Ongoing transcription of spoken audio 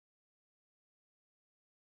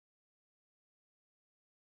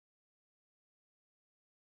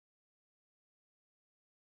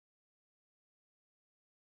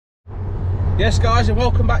Yes guys, and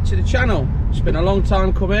welcome back to the channel. It's been a long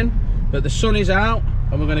time coming, but the sun is out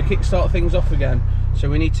and we're going to kickstart things off again.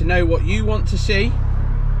 So we need to know what you want to see,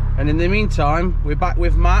 and in the meantime we're back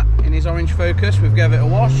with Matt in his orange Focus. We've given it a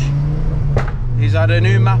wash. He's had a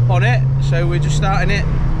new map on it, so we're just starting it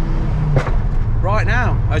right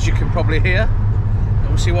now, as you can probably hear. And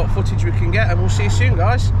we'll see what footage we can get, and we'll see you soon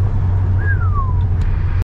guys.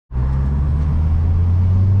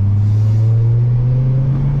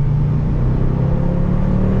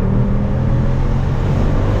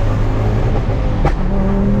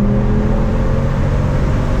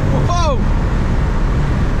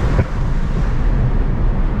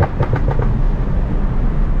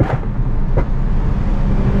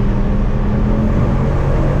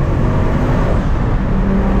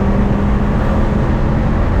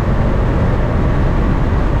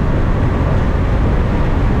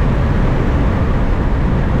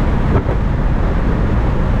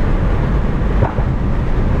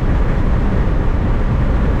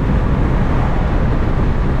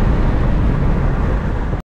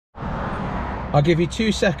 I'll give you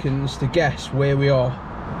 2 seconds to guess where we are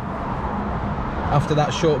after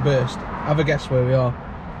that short burst. Have a guess where we are.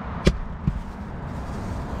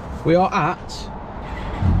 We are at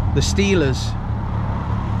the Steelers.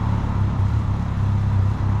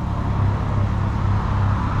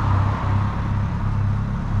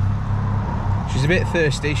 She's a bit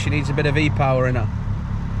thirsty, she needs a bit of E-power in her.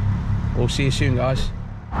 We'll see you soon guys.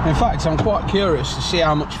 In fact, I'm quite curious to see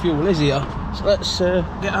how much fuel is here. So let's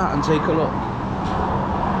get out and take a look.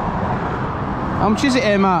 How much is it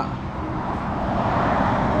here, Matt?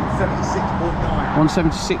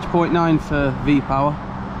 176.9. 176.9 for V-power.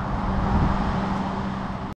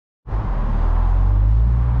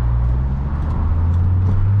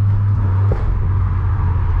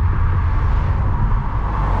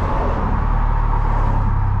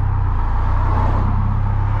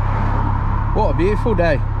 What a beautiful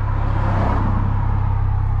day.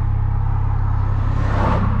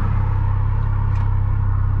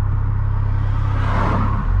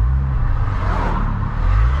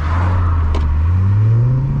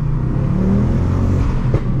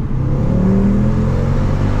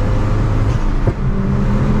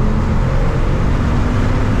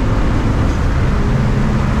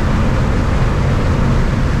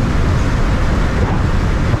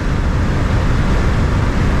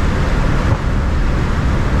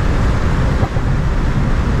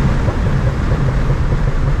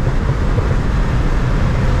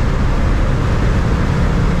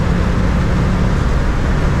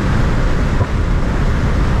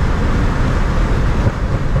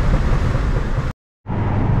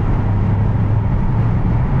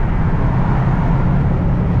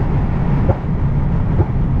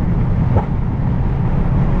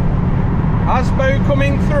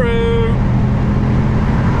 Coming through.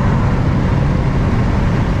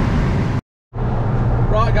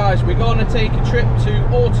 Right guys, we're going to take a trip to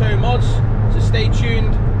Automodz, so stay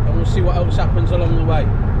tuned and we'll see what else happens along the way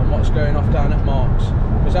and what's going off down at Mark's,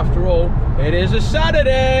 because after all it is a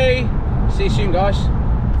Saturday. See you soon guys.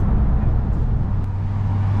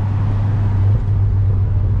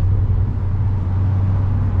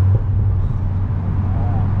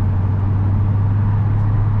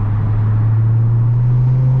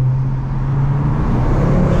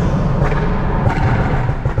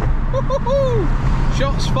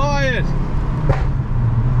 Shots fired.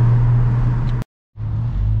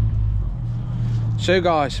 So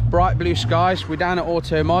guys, bright blue skies. We're down at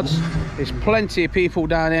Automodz. There's plenty of people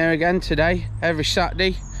down here again today, every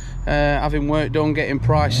Saturday, having work done, getting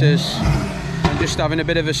prices and just having a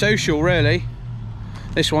bit of a social really.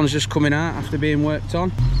 This one's just coming out after being worked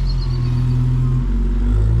on.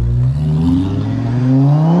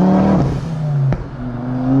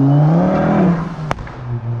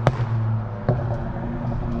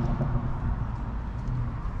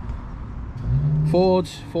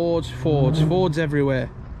 Fords, Fords, Fords, Fords everywhere.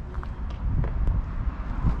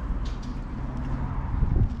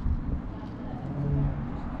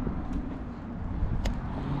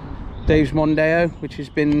 Dave's Mondeo, which has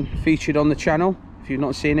been featured on the channel. If you've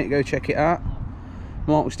not seen it, go check it out.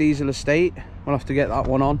 Mark's Diesel Estate, we'll have to get that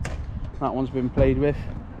one on. That one's been played with.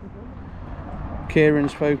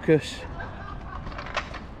 Kieran's Focus.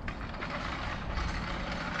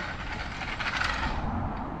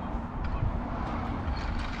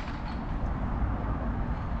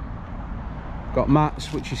 Got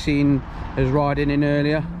Matt's, which you've seen us riding in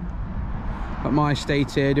earlier. Got my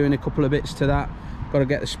estate here, doing a couple of bits to that. Got to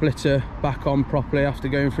get the splitter back on properly after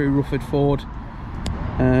going through Rufford Ford.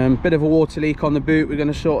 Bit of a water leak on the boot, we're going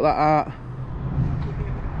to sort that out.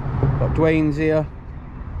 Got Dwayne's here.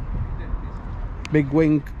 big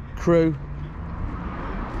wing crew.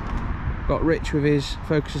 Got Rich with his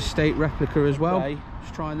Focus Estate replica as well.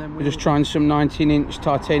 We're just trying some 19-inch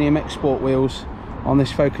titanium export wheels on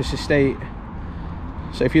this Focus Estate.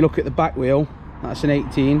 So if you look at the back wheel, that's an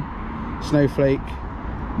 18 Snowflake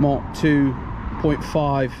Mark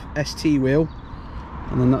 2.5 ST wheel,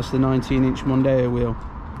 and then that's the 19-inch Mondeo wheel.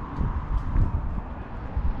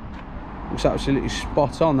 Looks absolutely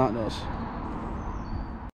spot on, that does.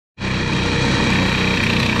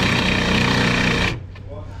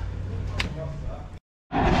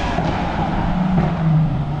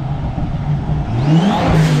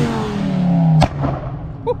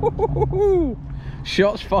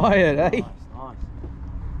 Shots fired, eh? Nice.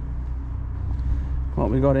 What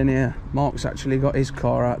we got in here? Mark's actually got his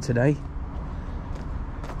car out today.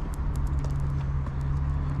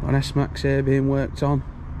 An S-Max here being worked on.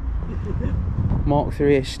 Mark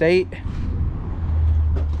 3 Estate.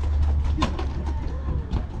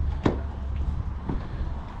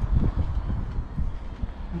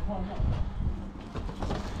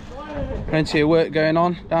 Plenty of work going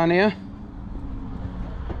on down here.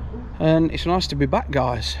 And it's nice to be back,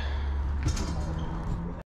 guys.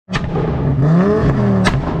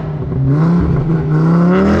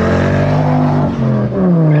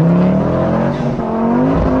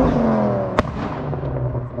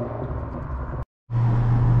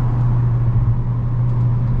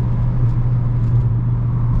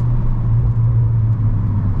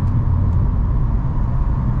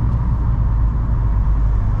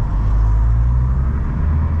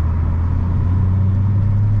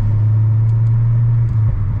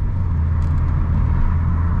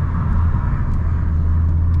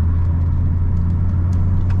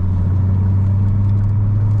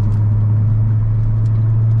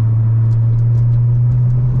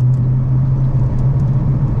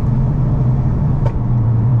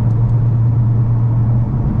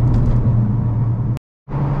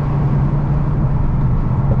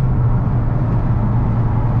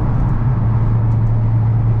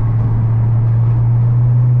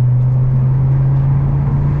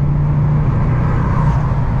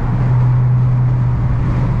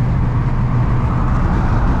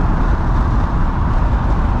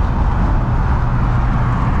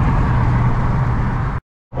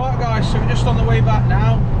 So we're just on the way back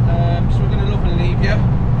now, so we're going to love and leave you.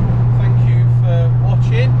 Thank you for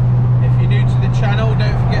watching. If you're new to the channel,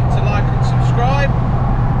 don't forget to like and subscribe.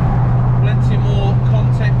 Plenty more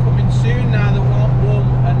content coming soon now that warm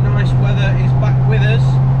and nice weather is back with us.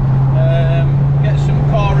 Get some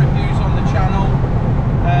car reviews on the channel,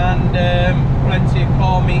 and plenty of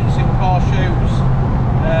car meets and car shows.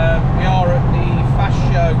 We are at the Fast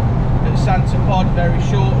Show at Santa Pod very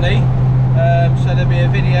shortly. So there'll be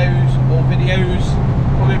videos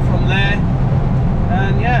coming from there,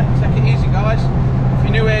 and yeah, take it easy, guys. If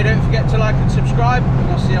you're new here, don't forget to like and subscribe, and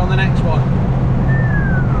I'll see you on the next one.